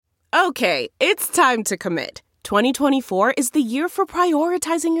Okay, it's time to commit. 2024 is the year for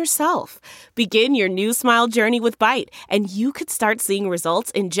prioritizing yourself. Begin your new smile journey with Byte, and you could start seeing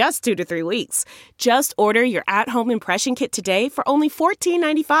results in just 2 to 3 weeks. Just order your at-home impression kit today for only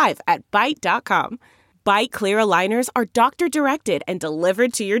 $14.95 at Byte.com. Byte Clear aligners are doctor-directed and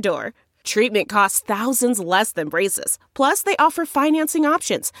delivered to your door. Treatment costs thousands less than braces. Plus, they offer financing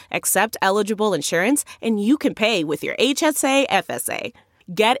options, accept eligible insurance, and you can pay with your HSA, FSA.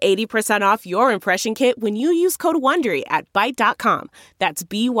 Get 80% off your impression kit when you use code WONDERY at Byte.com. That's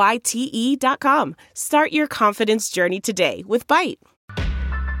BYTE.com. Start your confidence journey today with Byte.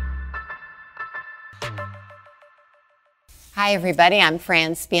 Hi, everybody. I'm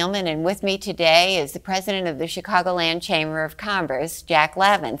Fran Spielman, and with me today is the president of the Chicagoland Chamber of Commerce, Jack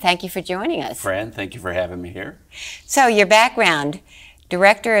Lavin. Thank you for joining us. Fran, thank you for having me here. So, your background,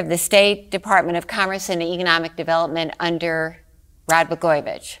 director of the State Department of Commerce and Economic Development under Rod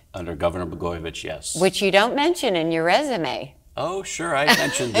Blagojevich. Under Governor Blagojevich, yes. Which you don't mention in your resume. Oh, sure. I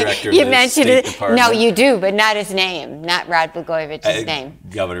mentioned director of you the mentioned State it. Department. No, you do, but not his name, not Rod Blagojevich's name.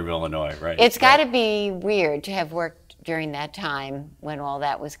 Governor of Illinois, right. It's got to be weird to have worked during that time when all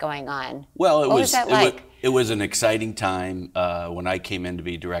that was going on. Well, what was that like? It was an exciting time. When I came in to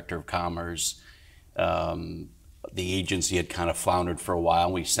be director of commerce, the agency had kind of floundered for a while,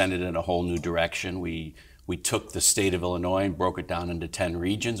 and we sent it in a whole new direction. We took the state of Illinois and broke it down into 10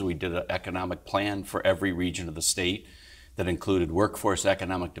 regions. We did an economic plan for every region of the state that included workforce,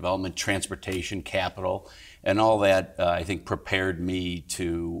 economic development, transportation, capital, and all that, I think, prepared me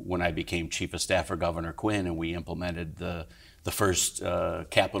to, when I became chief of staff for Governor Quinn, and we implemented the first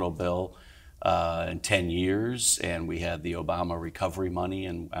capital bill in 10 years, and we had the Obama recovery money,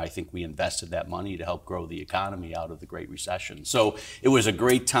 and I think we invested that money to help grow the economy out of the Great Recession. So it was a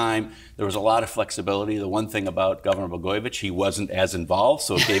great time. There was a lot of flexibility. The one thing about Governor Blagojevich, he wasn't as involved,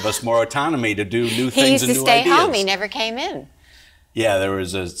 so it gave us more autonomy to do new things and new ideas. He used to stay home. He never came in. Yeah, there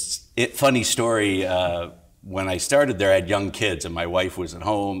was a funny story. When I started there, I had young kids, and my wife was at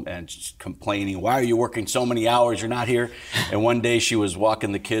home and she's complaining, "Why are you working so many hours? You're not here." And one day she was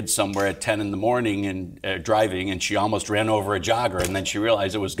walking the kids somewhere at 10 in the morning and driving, and she almost ran over a jogger. And then she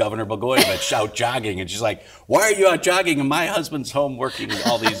realized it was Governor Blagojevich out jogging, and she's like, "Why are you out jogging? And my husband's home working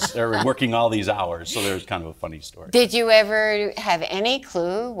all these hours." So there was kind of a funny story. Did you ever have any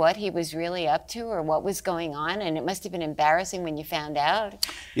clue what he was really up to or what was going on? And it must have been embarrassing when you found out.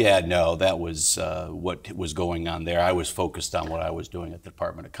 Yeah, no, that was what was going on there. I was focused on what I was doing at the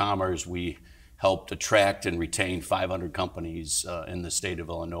Department of Commerce. We helped attract and retain 500 companies in the state of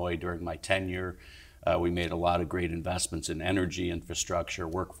Illinois during my tenure. We made a lot of great investments in energy, infrastructure,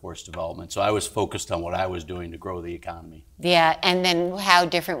 workforce development. So I was focused on what I was doing to grow the economy. Yeah, and then how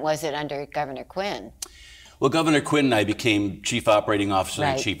different was it under Governor Quinn? Well, Governor Quinn and I became chief operating officer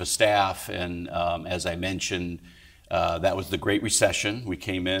Right. and chief of staff, and as I mentioned, that was the Great Recession. We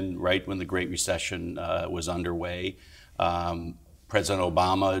came in right when the Great Recession was underway. President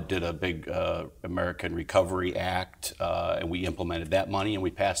Obama did a big American Recovery Act, and we implemented that money, and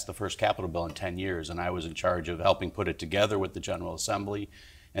we passed the first capital bill in 10 years. And I was in charge of helping put it together with the General Assembly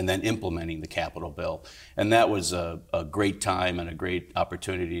and then implementing the capital bill. And that was a great time and a great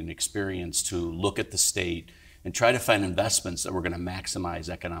opportunity and experience to look at the state and try to find investments that were going to maximize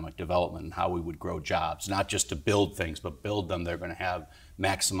economic development and how we would grow jobs, not just to build things, but build them. They're going to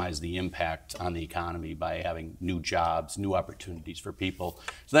maximize the impact on the economy by having new jobs, new opportunities for people.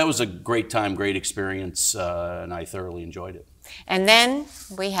 So that was a great time, great experience, and I thoroughly enjoyed it. And then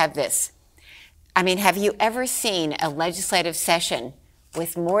we have this. I mean, have you ever seen a legislative session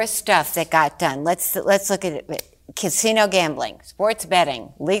with more stuff that got done? Let's look at it. Casino gambling, sports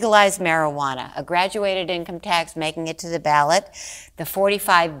betting, legalized marijuana, a graduated income tax making it to the ballot, the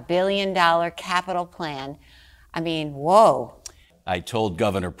 $45 billion capital plan. I mean, whoa. I told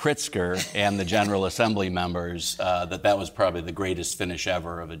Governor Pritzker and the General Assembly members that was probably the greatest finish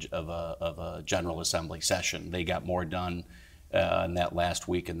ever of a General Assembly session. They got more done in that last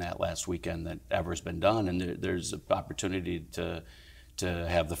week and that last weekend than ever's been done. And there's an opportunity to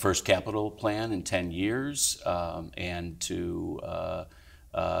have the first capital plan in 10 years and to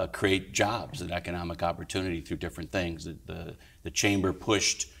create jobs and economic opportunity through different things. The Chamber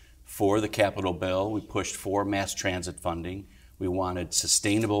pushed for the capital bill. We pushed for mass transit funding. We wanted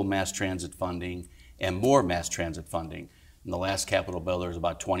sustainable mass transit funding and more mass transit funding. In the last capital bill, there was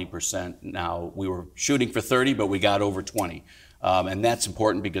about 20%. Now, we were shooting for 30, but we got over 20. And that's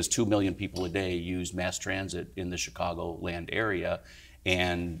important because 2 million people a day use mass transit in the Chicagoland area.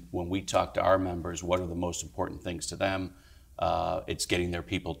 And when we talk to our members, what are the most important things to them? It's getting their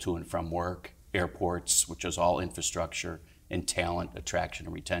people to and from work, airports, which is all infrastructure, and talent attraction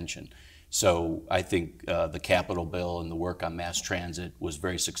and retention. So I think the capital bill and the work on mass transit was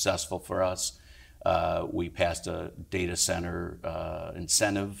very successful for us. We passed a data center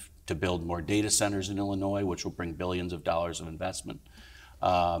incentive to build more data centers in Illinois, which will bring billions of dollars of investment.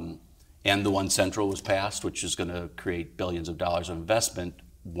 And the One Central was passed, which is going to create billions of dollars of investment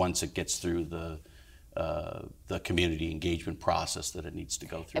once it gets through the community engagement process that it needs to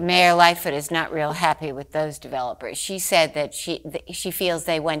go through. Mayor Lightfoot is not real happy with those developers. She said that she feels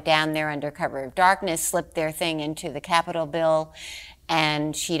they went down there under cover of darkness, slipped their thing into the Capitol bill,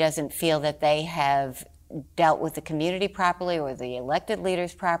 and she doesn't feel that they have dealt with the community properly or the elected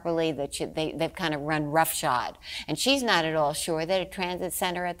leaders properly, that they've kind of run roughshod. And she's not at all sure that a transit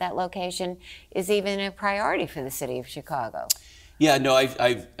center at that location is even a priority for the city of Chicago. Yeah, no,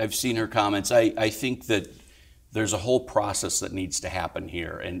 I've seen her comments. I think that there's a whole process that needs to happen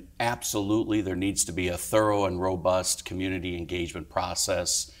here, and absolutely there needs to be a thorough and robust community engagement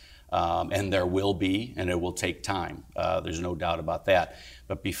process, and there will be, and it will take time. There's no doubt about that.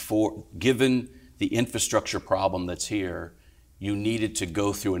 But given the infrastructure problem that's here, you needed to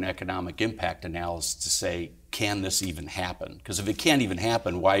go through an economic impact analysis to say, can this even happen? Because if it can't even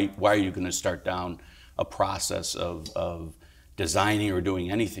happen, why are you going to start down a process of designing or doing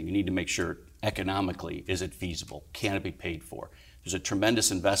anything? You need to make sure economically, is it feasible? Can it be paid for? There's a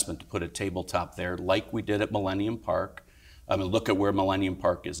tremendous investment to put a tabletop there, like we did at Millennium Park. I mean, look at where Millennium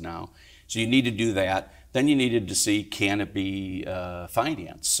Park is now. So you need to do that. Then you needed to see, can it be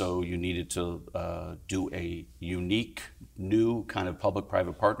financed? So you needed to do a unique, new kind of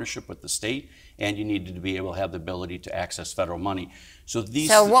public-private partnership with the state, and you needed to be able to have the ability to access federal money. So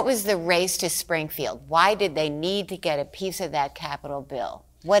what was the race to Springfield? Why did they need to get a piece of that capital bill?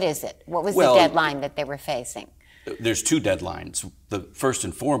 What is it? What was the deadline that they were facing? There's two deadlines. The first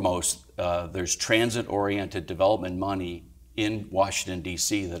and foremost, there's transit-oriented development money in Washington,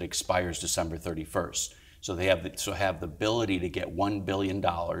 D.C. that expires December 31st. So they have the ability to get $1 billion,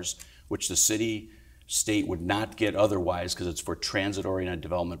 which the state would not get otherwise because it's for transit-oriented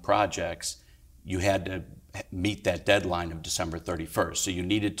development projects. You had to meet that deadline of December 31st. So you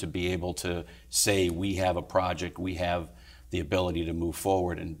needed to be able to say, we have a project, we have the ability to move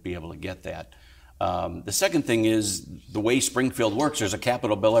forward and be able to get that. The second thing is the way Springfield works, there's a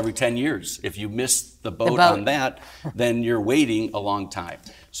capital bill every 10 years. If you miss the boat on that, then you're waiting a long time.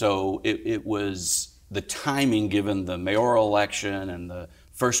 So it was the timing, given the mayoral election and the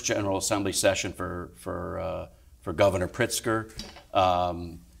first General Assembly session for Governor Pritzker,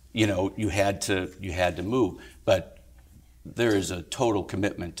 you had to move. But there is a total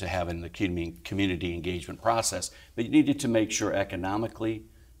commitment to having the community engagement process. But you needed to make sure economically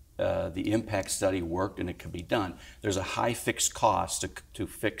the impact study worked and it could be done. There's a high fixed cost to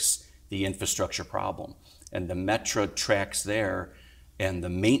fix the infrastructure problem. And the Metro tracks there and the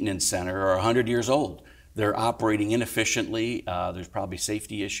maintenance center are 100 years old. They're operating inefficiently. There's probably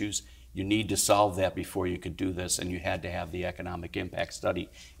safety issues. You need to solve that before you could do this, and you had to have the economic impact study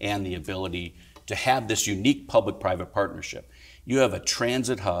and the ability to have this unique public-private partnership. You have a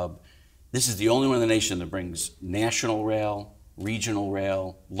transit hub. This is the only one in the nation that brings national rail, regional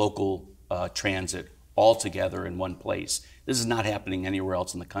rail, local transit all together in one place. This is not happening anywhere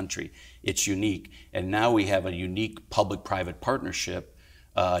else in the country. It's unique. And now we have a unique public-private partnership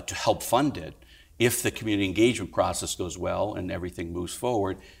to help fund it if the community engagement process goes well and everything moves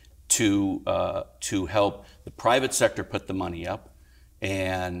forward, to help the private sector put the money up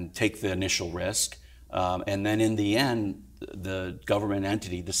and take the initial risk. And then in the end, the government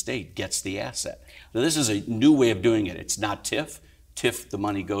entity, the state, gets the asset. So this is a new way of doing it. It's not TIF. TIF, the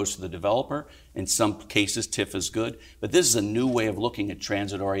money goes to the developer. In some cases, TIF is good. But this is a new way of looking at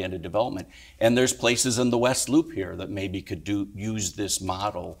transit-oriented development. And there's places in the West Loop here that maybe could use this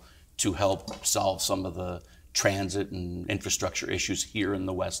model to help solve some of the transit and infrastructure issues here in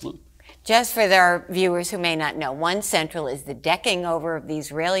the West Loop. Just for our viewers who may not know, One Central is the decking over of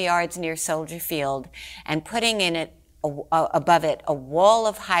these rail yards near Soldier Field and putting in it above it a wall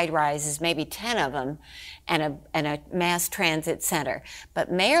of high-rises, maybe 10 of them, and a mass transit center.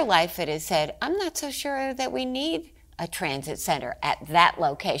 But Mayor Lightfoot has said, I'm not so sure that we need a transit center at that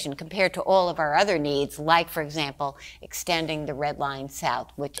location compared to all of our other needs, like, for example, extending the Red Line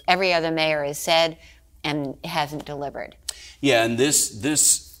south, which every other mayor has said and hasn't delivered. Yeah, and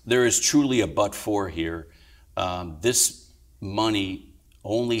there is truly a but-for here. This money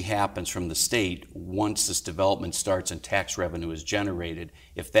only happens from the state once this development starts and tax revenue is generated.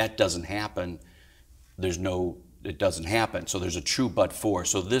 If that doesn't happen, it doesn't happen. So there's a true but-for.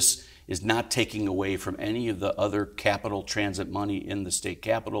 So this is not taking away from any of the other capital transit money in the state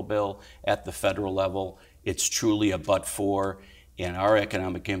capital bill at the federal level. It's truly a but-for. And our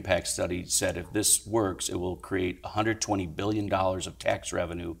economic impact study said if this works, it will create $120 billion of tax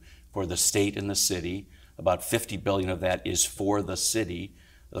revenue for the state and the city. About $50 billion of that is for the city.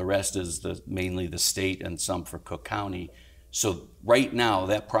 The rest is mainly the state and some for Cook County. So right now,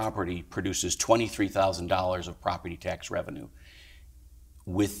 that property produces $23,000 of property tax revenue.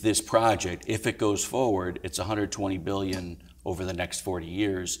 With this project, if it goes forward, it's $120 billion over the next 40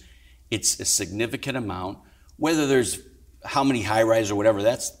 years. It's a significant amount. Whether there's how many high-rise or whatever,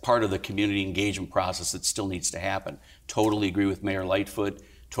 that's part of the community engagement process that still needs to happen. Totally agree with Mayor Lightfoot,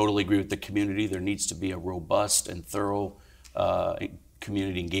 totally agree with the community. There needs to be a robust and thorough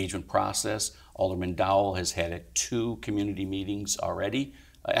community engagement process. Alderman Dowell has had 2 community meetings already,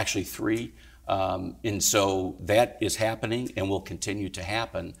 actually 3. And so that is happening and will continue to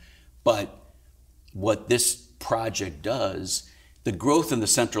happen. But what this project does, the growth in the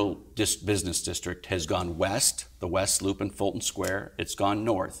central business district has gone west, the West Loop and Fulton Square. It's gone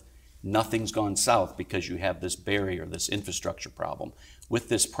north. Nothing's gone south because you have this barrier, this infrastructure problem. With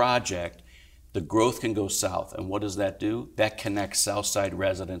this project, the growth can go south. And what does that do? That connects Southside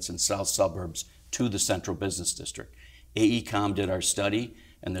residents and south suburbs to the central business district. AECOM did our study,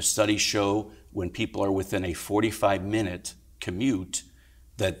 and the studies show when people are within a 45-minute commute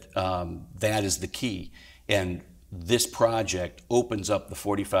that that is the key. And this project opens up the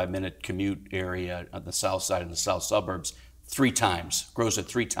 45-minute commute area on the south side and the south suburbs 3 times, grows it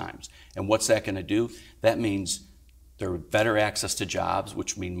 3 times. And what's that going to do? That means there are better access to jobs,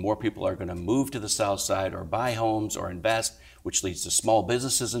 which mean more people are going to move to the south side or buy homes or invest, which leads to small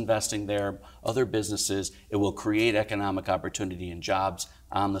businesses investing there, other businesses. It will create economic opportunity and jobs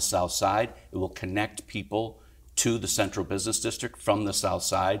on the south side. It will connect people to the central business district from the south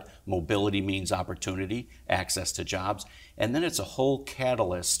side. Mobility means opportunity, access to jobs. And then it's a whole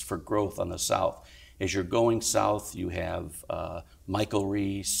catalyst for growth on the south. As you're going south, you have Michael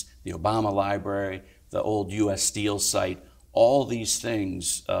Reese, the Obama Library, the old U.S. Steel site. All these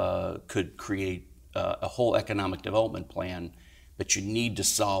things could create a whole economic development plan, but you need to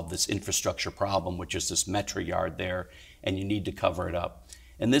solve this infrastructure problem, which is this metro yard there, and you need to cover it up.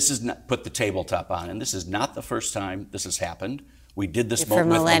 And this is not, put the tabletop on, and this is not the first time this has happened. We did this with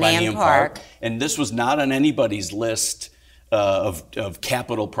Millennium Park, and this was not on anybody's list of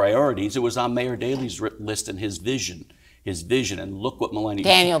capital priorities. It was on Mayor Daley's list and his vision, and look what Millennium...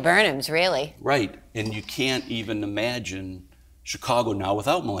 Daniel Burnham's, really. Right, and you can't even imagine Chicago now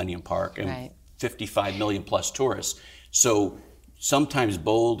without Millennium Park and right. 55 million plus tourists. So sometimes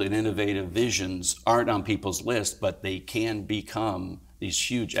bold and innovative visions aren't on people's list, but they can become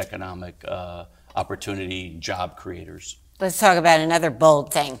these huge economic opportunity job creators. Let's talk about another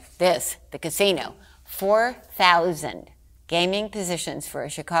bold thing, the casino. 4,000 gaming positions for a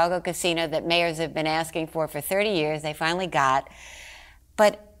Chicago casino that mayors have been asking for 30 years, they finally got.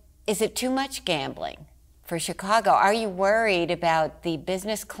 But is it too much gambling for Chicago? Are you worried about the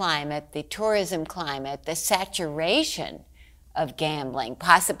business climate, the tourism climate, the saturation of gambling,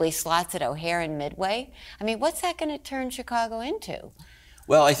 possibly slots at O'Hare and Midway? I mean, what's that going to turn Chicago into?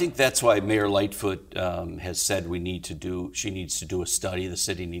 Well, I think that's why Mayor Lightfoot has said she needs to do a study, the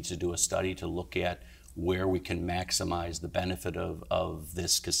city needs to do a study to look at where we can maximize the benefit of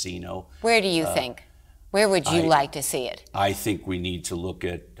this casino. Where do you think? Where would you like to see it? I think we need to look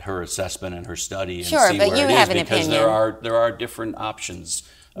at her assessment and her study and sure, see but where you it have is, an because opinion. there are different options.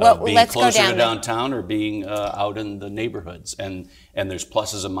 Well, being let's closer go down to downtown or being out in the neighborhoods, and there's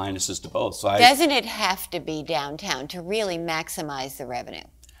pluses and minuses to both. So doesn't it have to be downtown to really maximize the revenue?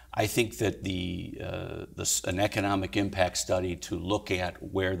 I think that an economic impact study to look at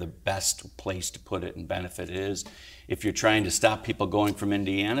where the best place to put it and benefit is. If you're trying to stop people going from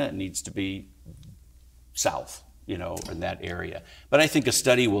Indiana, it needs to be south, in that area. But I think a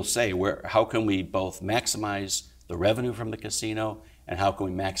study will say how can we both maximize the revenue from the casino and how can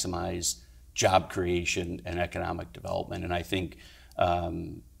we maximize job creation and economic development. And I think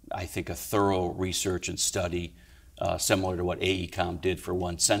a thorough research and study similar to what AECOM did for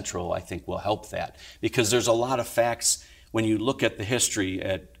One Central, I think will help that. Because there's a lot of facts when you look at the history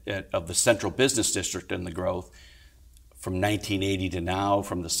of the Central Business District and the growth from 1980 to now,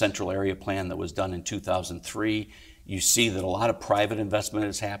 from the Central Area Plan that was done in 2003, you see that a lot of private investment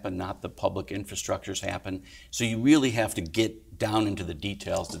has happened, not the public infrastructure's happened. So you really have to get down into the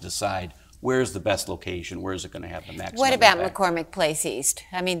details to decide where's the best location, where is it going to have the maximum What about impact. McCormick Place East?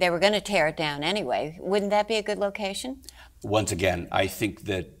 I mean, they were going to tear it down anyway. Wouldn't that be a good location? Once again, I think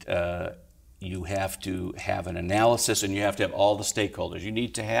that you have to have an analysis and you have to have all the stakeholders. You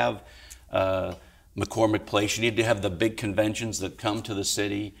need to have McCormick Place. You need to have the big conventions that come to the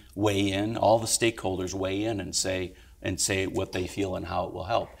city weigh in, all the stakeholders weigh in and say what they feel and how it will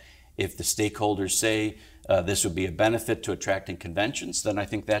help. If the stakeholders say this would be a benefit to attracting conventions, then I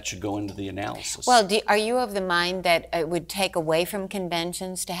think that should go into the analysis. Well, are you of the mind that it would take away from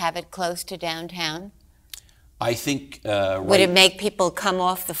conventions to have it close to downtown? I think... would it make people come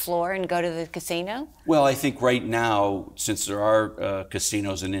off the floor and go to the casino? Well, I think right now, since there are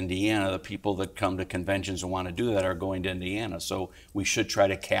casinos in Indiana, the people that come to conventions and want to do that are going to Indiana. So we should try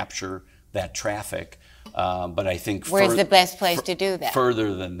to capture that traffic. But I think where's the best place to do that?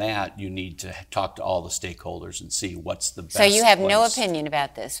 Further than that, you need to talk to all the stakeholders and see what's the best So you have place. no opinion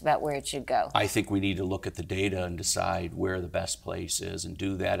about this, about where it should go? I think we need to look at the data and decide where the best place is and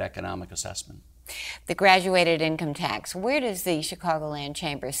do that economic assessment. The graduated income tax, where does the Chicagoland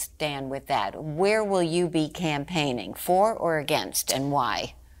Chamber stand with that? Where will you be campaigning, for or against, and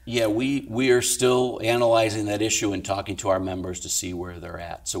why? Yeah, we are still analyzing that issue and talking to our members to see where they're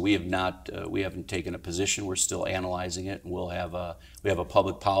at. So we haven't taken a position. We're still analyzing it, and we have a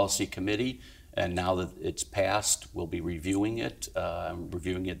public policy committee. And now that it's passed, we'll be reviewing it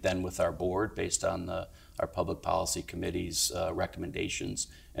then with our board based on our public policy committee's recommendations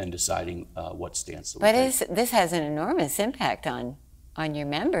and deciding what stance. But this has an enormous impact on your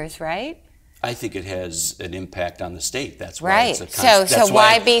members, right? I think it has an impact on the state. That's why right. It's a so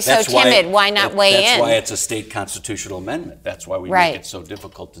why be so timid? Why not weigh in? That's why it's a state constitutional amendment. That's why we make it so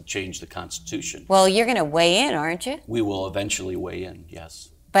difficult to change the Constitution. Well, you're going to weigh in, aren't you? We will eventually weigh in, yes.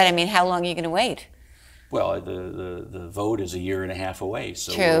 But I mean, how long are you going to wait? Well, the vote is a year and a half away.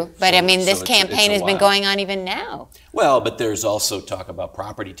 So true, but I mean, this campaign has been going on even now. Well, but there's also talk about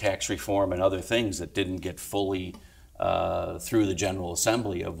property tax reform and other things that didn't get fully through the General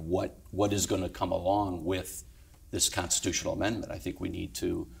Assembly of what is going to come along with this constitutional amendment. I think we need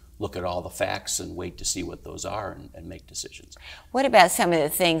to look at all the facts and wait to see what those are and make decisions. What about some of the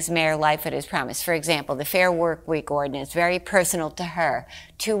things Mayor Lightfoot has promised? For example, the Fair Work Week ordinance, very personal to her.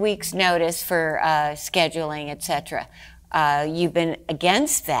 2 weeks notice for scheduling, etc. You've been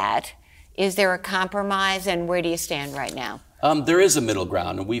against that. Is there a compromise, and where do you stand right now? There is a middle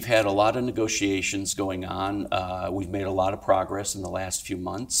ground, and we've had a lot of negotiations going on. We've made a lot of progress in the last few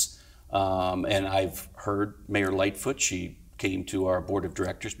months, and I've heard Mayor Lightfoot. She came to our board of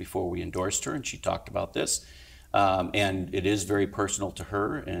directors before we endorsed her, and she talked about this. And it is very personal to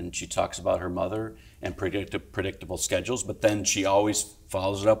her, and she talks about her mother and predictable schedules, but then she always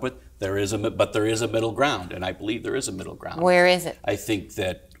follows it up with, there is a middle ground, and I believe there is a middle ground. Where is it? I think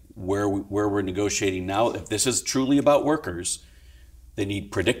that where we're negotiating now, if this is truly about workers, they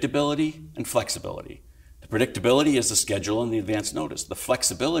need predictability and flexibility. The predictability is the schedule and the advance notice. The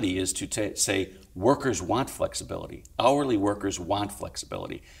flexibility is to say workers want flexibility. Hourly workers want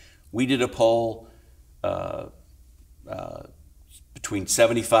flexibility. We did a poll between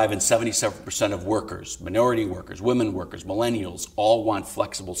 75 and 77% of workers, minority workers, women workers, millennials, all want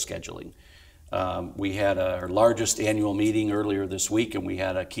flexible scheduling. We had our largest annual meeting earlier this week, and we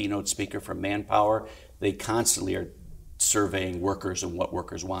had a keynote speaker from Manpower. They constantly are surveying workers and what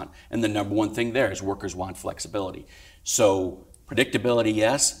workers want. And the number one thing there is workers want flexibility. So predictability,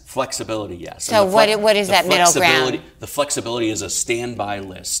 yes. Flexibility, yes. So what is that middle ground? The flexibility is a standby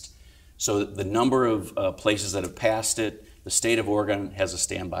list. So the number of places that have passed it, the state of Oregon has a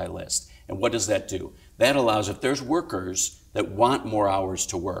standby list. And what does that do? That allows, if there's workers that want more hours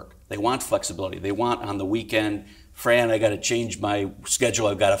to work, they want flexibility, they want on the weekend, Fran, I got to change my schedule,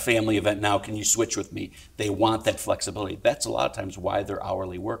 I've got a family event now, can you switch with me? They want that flexibility. That's a lot of times why they're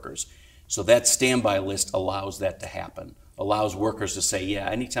hourly workers. So that standby list allows that to happen, allows workers to say, yeah,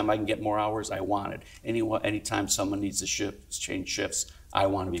 anytime I can get more hours, I want it. Anytime someone needs to change shifts, I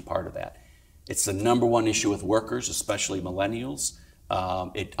want to be part of that. It's the number one issue with workers, especially millennials.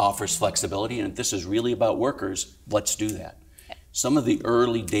 It offers flexibility, and if this is really about workers, let's do that. Some of the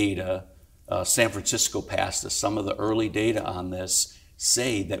early data, San Francisco passed this, some of the early data on this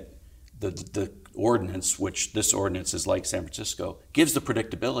say that the ordinance, which this ordinance is like San Francisco, gives the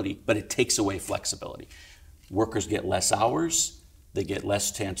predictability, but it takes away flexibility. Workers get less hours, they get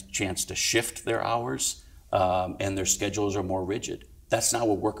less chance to shift their hours, and their schedules are more rigid. That's not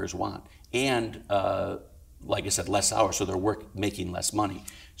what workers want. And like I said, less hours, so they're making less money.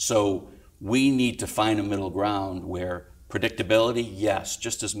 So we need to find a middle ground where predictability, yes,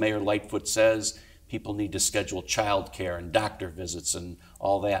 just as Mayor Lightfoot says, people need to schedule childcare and doctor visits and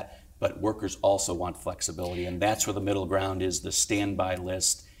all that, but workers also want flexibility, and that's where the middle ground is, the standby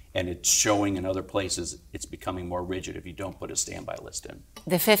list, and it's showing in other places it's becoming more rigid if you don't put a standby list in.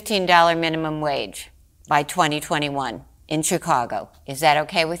 The $15 minimum wage by 2021 in Chicago, is that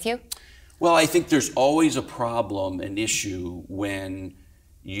okay with you? Well, I think there's always a problem, an issue, when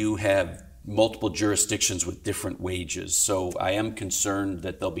you have multiple jurisdictions with different wages. So I am concerned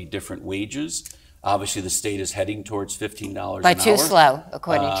that there'll be different wages. Obviously, the state is heading towards $15 an hour. But too slow,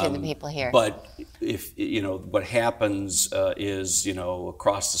 according to the people here. But if, what happens is,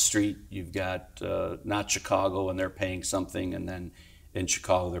 across the street, you've got not Chicago, and they're paying something, and then in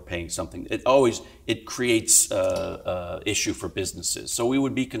Chicago, they're paying something. It creates issue for businesses. So we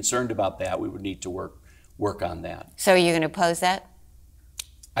would be concerned about that. We would need to work on that. So are you going to oppose that?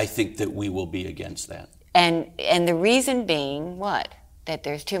 I think that we will be against that. And the reason being what? That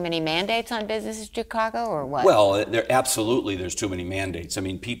there's too many mandates on businesses in Chicago, or what? Well, there's too many mandates. I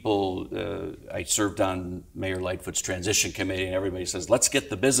mean, I served on Mayor Lightfoot's transition committee, and everybody says, let's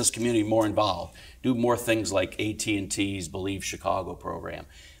get the business community more involved. Do more things like AT&T's Believe Chicago program.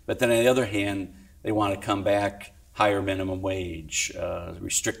 But then on the other hand, they want to come back, higher minimum wage,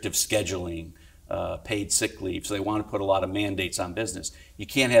 restrictive scheduling, paid sick leave. So they want to put a lot of mandates on business. You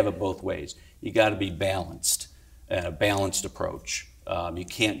can't have it both ways. You got to be balanced, a balanced approach. You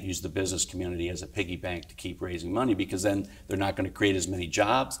can't use the business community as a piggy bank to keep raising money, because then they're not going to create as many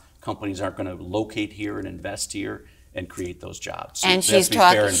jobs. Companies aren't going to locate here and invest here and create those jobs. So and she's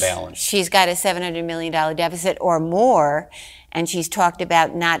fair and balanced. She's got a $700 million deficit or more, and she's talked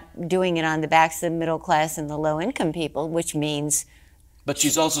about not doing it on the backs of the middle class and the low income people, which means. But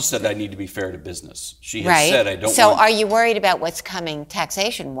she's also said I need to be fair to business. She has right. said I don't. So are you worried about what's coming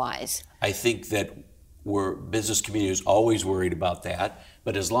taxation wise? I think that business community is always worried about that,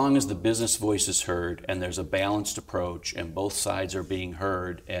 but as long as the business voice is heard and there's a balanced approach and both sides are being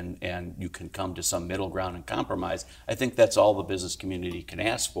heard and you can come to some middle ground and compromise, I think that's all the business community can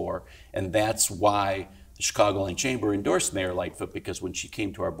ask for. And that's why the Chicagoland Chamber endorsed Mayor Lightfoot, because when she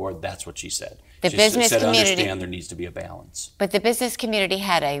came to our board, that's what she said. She said, understand there needs to be a balance. But the business community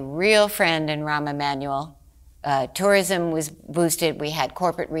had a real friend in Rahm Emanuel. Tourism was boosted. We had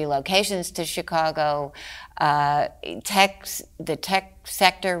corporate relocations to Chicago. The tech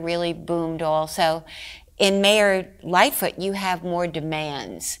sector really boomed also. In Mayor Lightfoot, you have more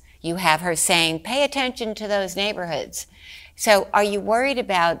demands. You have her saying, pay attention to those neighborhoods. So are you worried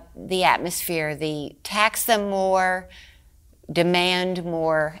about the atmosphere, the tax them more, demand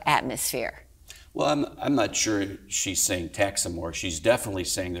more atmosphere? Well, I'm not sure she's saying tax them more. She's definitely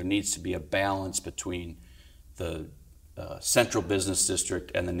saying there needs to be a balance between the central business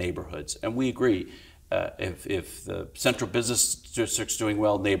district and the neighborhoods. And we agree. If the central business district's doing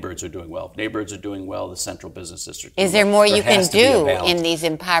well, neighborhoods are doing well. If neighborhoods are doing well, the central business district. Is there more you can do in these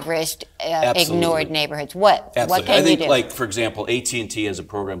impoverished, ignored neighborhoods? What can you do? I think, like, for example, AT&T has a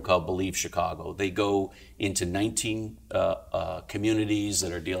program called Believe Chicago. They go into 19 communities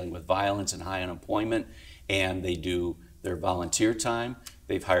that are dealing with violence and high unemployment, and they do their volunteer time.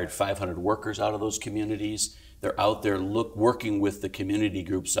 They've hired 500 workers out of those communities. They're out there working with the community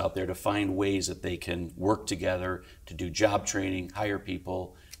groups out there to find ways that they can work together to do job training, hire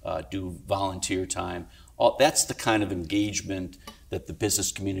people, do volunteer time. That's the kind of engagement that the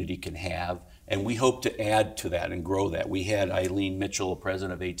business community can have, and we hope to add to that and grow that. We had Eileen Mitchell,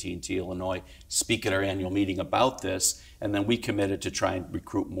 president of AT&T Illinois, speak at our annual meeting about this, and then we committed to try and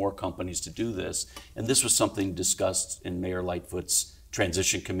recruit more companies to do this. And this was something discussed in Mayor Lightfoot's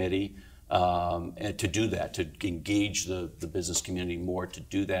transition committee. And to do that, to engage the business community more to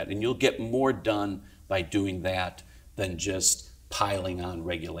do that. And you'll get more done by doing that than just piling on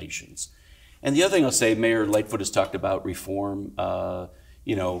regulations. And the other thing I'll say, Mayor Lightfoot has talked about reform,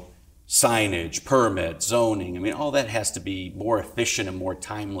 signage, permit, zoning. I mean, all that has to be more efficient and more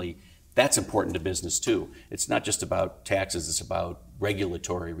timely. That's important to business too. It's not just about taxes, it's about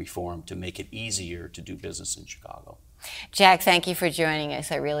regulatory reform to make it easier to do business in Chicago. Jack, thank you for joining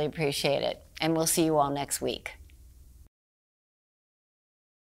us. I really appreciate it. And we'll see you all next week.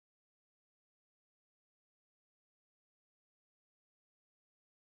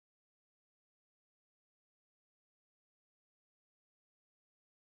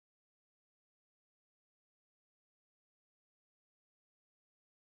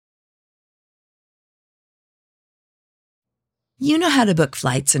 You know how to book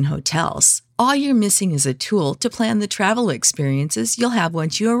flights and hotels. All you're missing is a tool to plan the travel experiences you'll have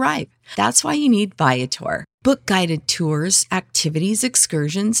once you arrive. That's why you need Viator. Book guided tours, activities,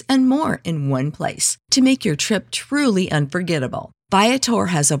 excursions, and more in one place to make your trip truly unforgettable. Viator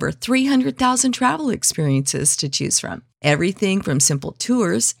has over 300,000 travel experiences to choose from. Everything from simple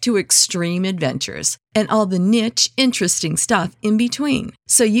tours to extreme adventures and all the niche, interesting stuff in between.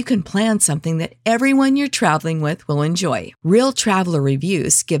 So you can plan something that everyone you're traveling with will enjoy. Real traveler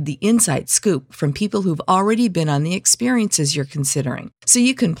reviews give the inside scoop from people who've already been on the experiences you're considering. So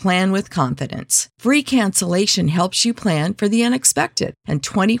you can plan with confidence. Free cancellation helps you plan for the unexpected. And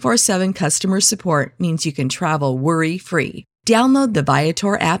 24/7 customer support means you can travel worry-free. Download the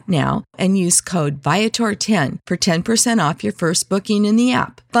Viator app now and use code Viator10 for 10% off your first booking in the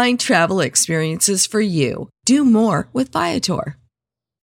app. Find travel experiences for you. Do more with Viator.